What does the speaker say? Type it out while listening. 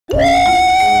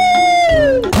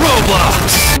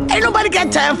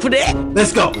got time for that.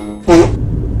 Let's go.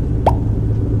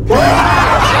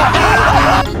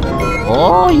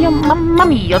 Oh, yeah, mamma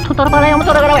mia, tutto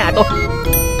gravato.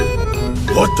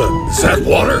 What the? Is that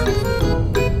water?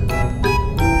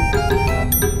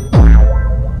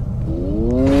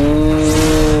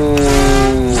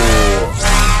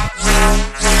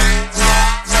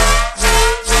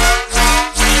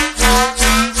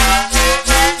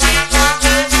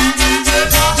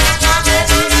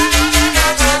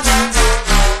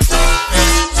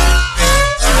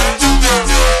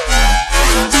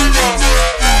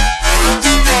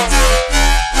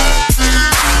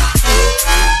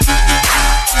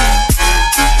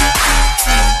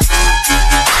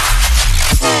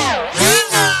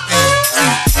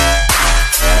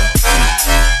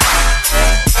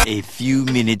 A few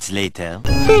minutes later.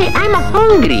 Hey, I'm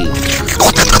hungry.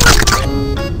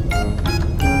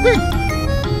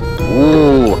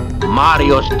 Ooh,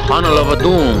 Mario's Tunnel of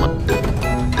Doom.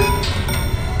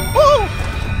 Oh,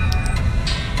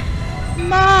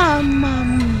 Mamma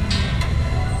mia.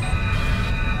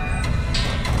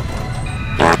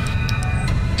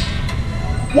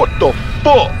 What the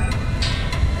fuck?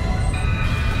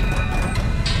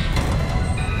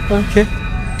 Okay.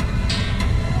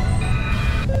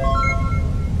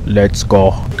 Let's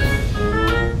go.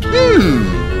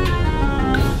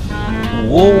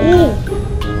 Whoa.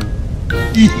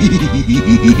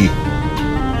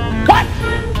 What?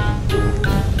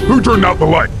 Who turned out the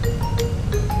light?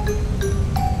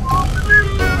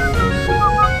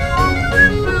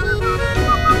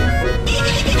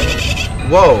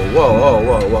 Whoa, whoa, whoa,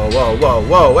 whoa, whoa, whoa, whoa,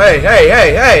 whoa, hey, hey,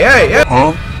 hey, hey, hey, hey.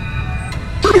 Huh?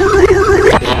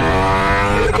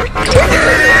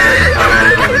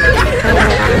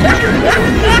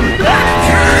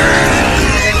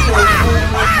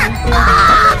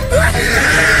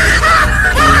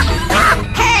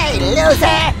 Hey,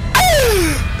 loser.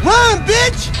 Run,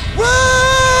 bitch.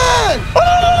 Run.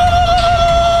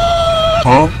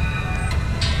 Huh?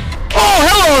 Oh,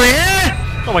 hello there.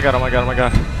 Oh my god, oh my god, oh my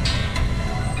god.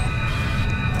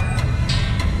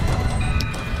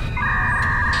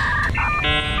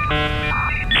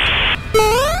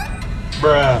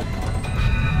 Bruh.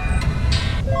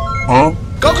 Huh?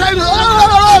 Go crazy.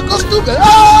 Oh, go stupid.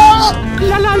 Oh.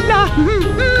 La la la.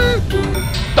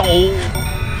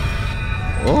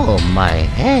 Oh, my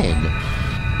head.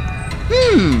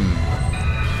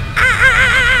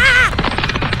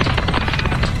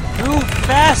 Move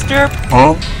faster!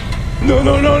 Huh? No,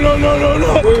 no, no, no, no, no,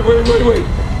 no! Wait, wait, wait, wait!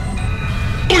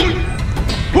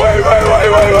 Wait, wait, wait,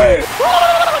 wait, wait!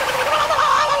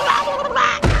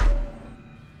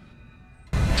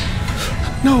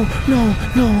 No, no,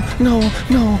 no, no,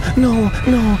 no, no,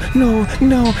 no, no,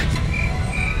 no.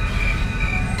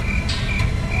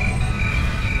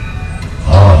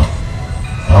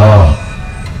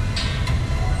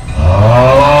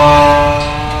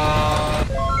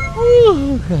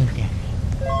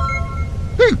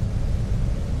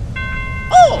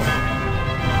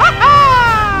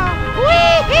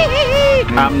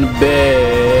 I'm the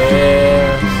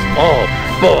best. Oh,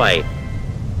 boy.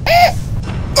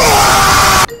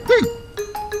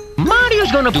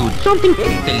 Mario's gonna do something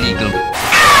illegal.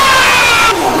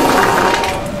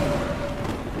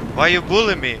 Why you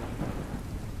bullying me?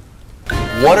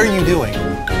 What are you doing?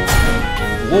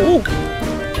 Whoa.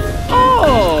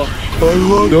 Oh. I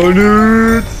love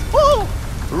donuts! Oh.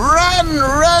 Run,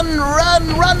 run, run,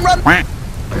 run, run.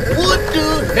 What the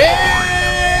hell?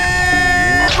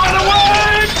 Run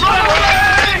away! Run away!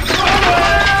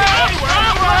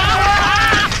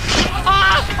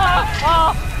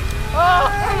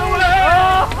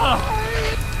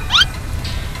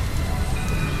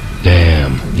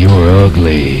 Damn, you're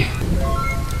ugly.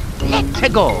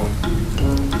 Let's go.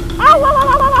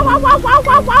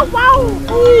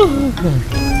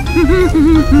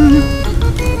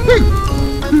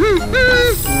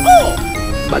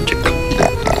 Magic.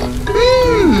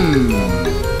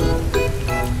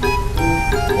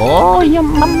 Oh, yeah,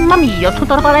 mamma mia,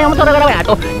 tutto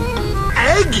gravato.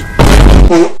 Egg.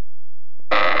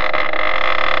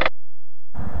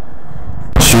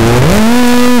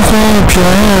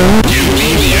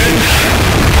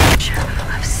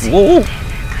 Whoa.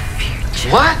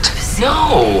 What?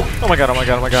 No. Oh my god, oh my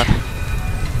god, oh my god.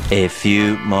 A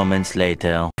few moments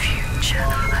later.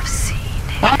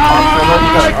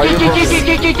 Are you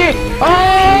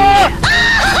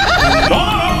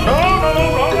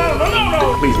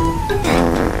Please.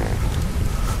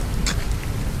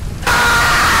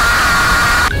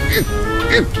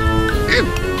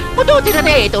 What do you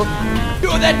do? Do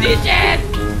the dishes.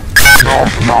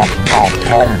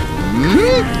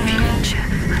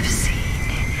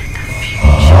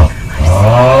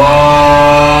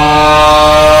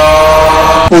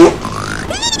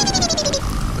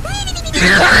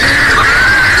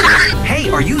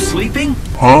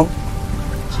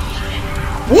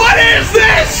 What is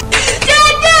this?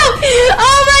 Dad, no!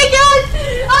 Oh my God!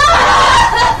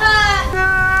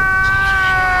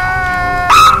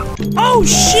 Oh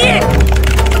shit!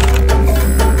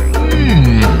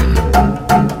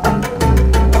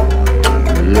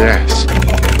 Yes.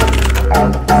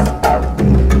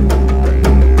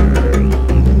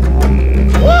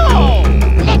 Whoa!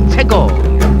 Let's go.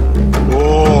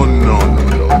 Oh, no, no,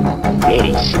 no, no.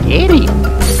 Very scary.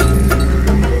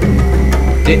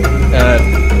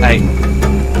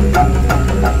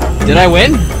 Did I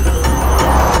win?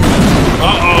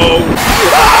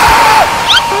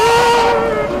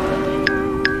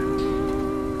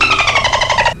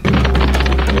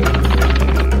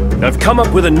 I've come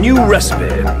up with a new recipe.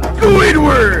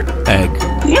 Squidward! Egg.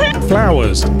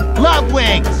 Flowers. Love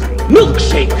wings!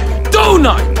 Milkshake.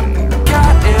 Donut.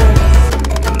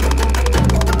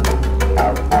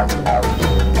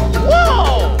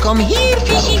 Whoa! Come here,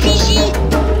 fishy, fishy!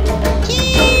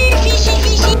 Here, fishy,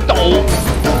 fishy! Oh.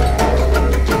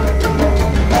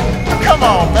 Come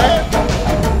on, man!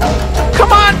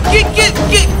 Come on, get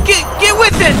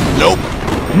with it! Nope!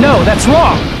 No, that's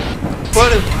wrong.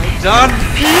 What have I done?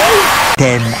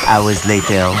 10 hours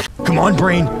later. Come on,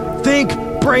 brain. Think,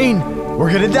 brain.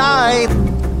 We're gonna die.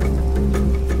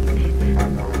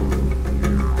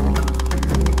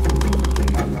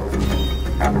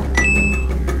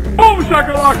 Boom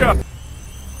shakalaka.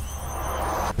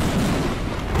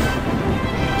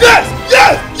 Yes!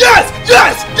 Yes! Yes!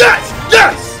 Yes! Yes!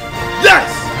 Yes! Yes!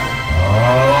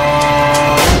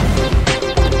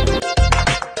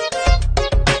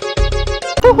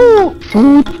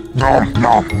 Nom,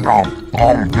 nom, nom,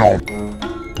 nom, nom.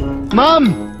 Mom!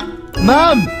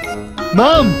 Mom!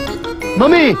 Mom!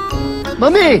 Mommy!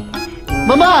 Mommy!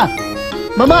 Mama!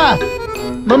 Mama!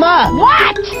 Mama!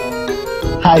 What?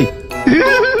 Hi.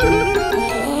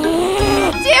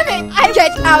 Damn it! I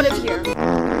get out of here.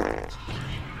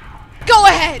 Go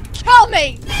ahead, kill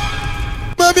me.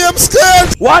 Mommy, I'm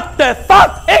scared! What the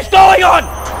fuck is going on?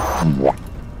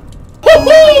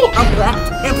 I'm black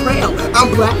and proud. I'm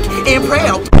black and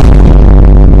proud.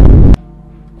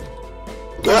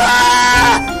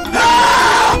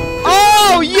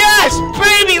 Oh, yes!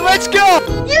 Baby, let's go!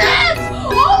 Yes!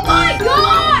 Oh my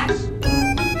gosh!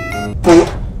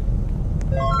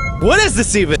 What is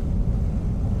this even?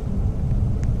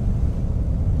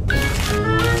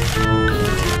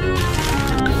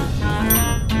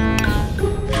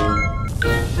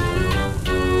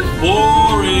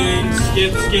 Boring.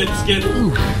 Skip, skip, skip.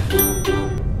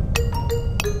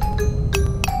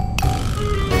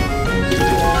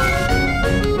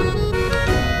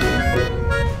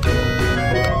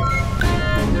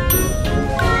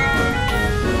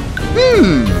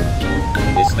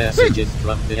 This message is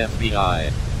from the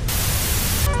FBI.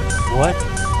 What?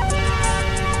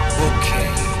 Okay.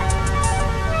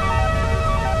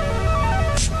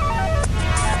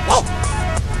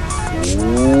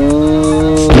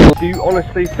 Do you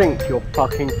honestly think you're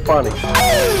fucking funny?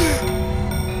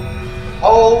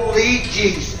 Holy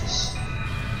Jesus.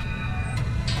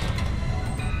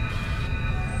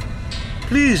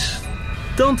 Please,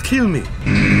 don't kill me.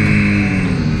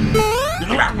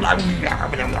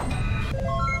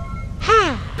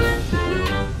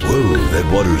 Whoa, that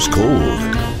water's cold.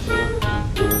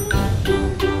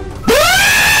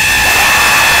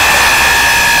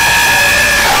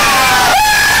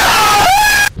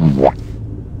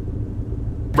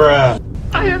 Bruh.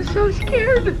 I am so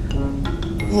scared.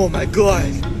 Oh my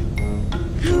god.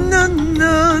 No,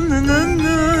 no, no, no, no,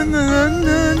 no, no,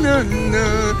 no,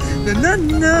 no,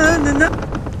 no, no, no.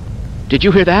 Did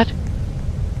you hear that?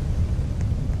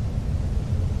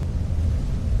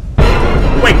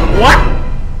 Wait, what?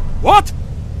 What?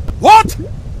 What?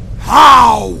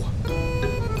 How?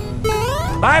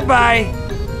 Bye-bye.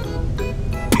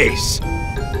 Peace.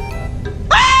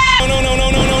 No, no, no, no,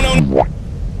 no, no, no.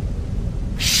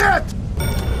 Shit!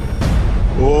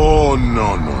 Oh,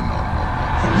 no, no, no.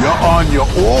 You're on your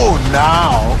own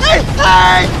now. Hey,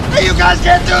 hey! Hey, you guys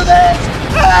can't do this!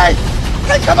 Hey!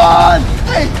 Hey, come on!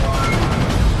 Hey!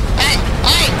 Hey,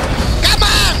 hey! Come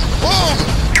on! Oh,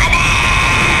 come on!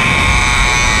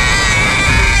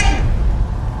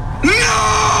 No!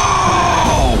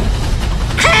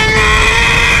 Come on!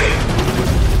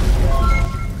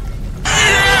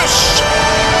 Yes!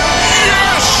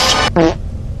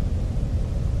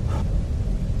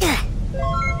 Yes!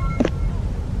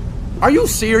 Are you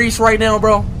serious right now,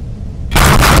 bro?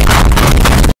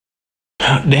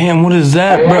 Damn, what is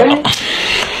that, bro?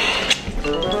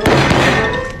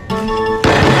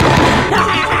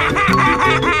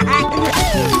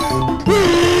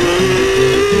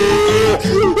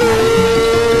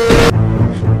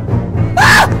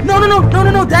 No,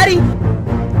 no, Daddy!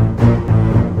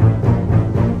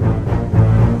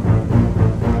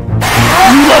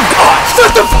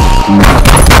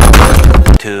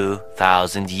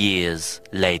 2,000 years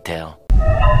later.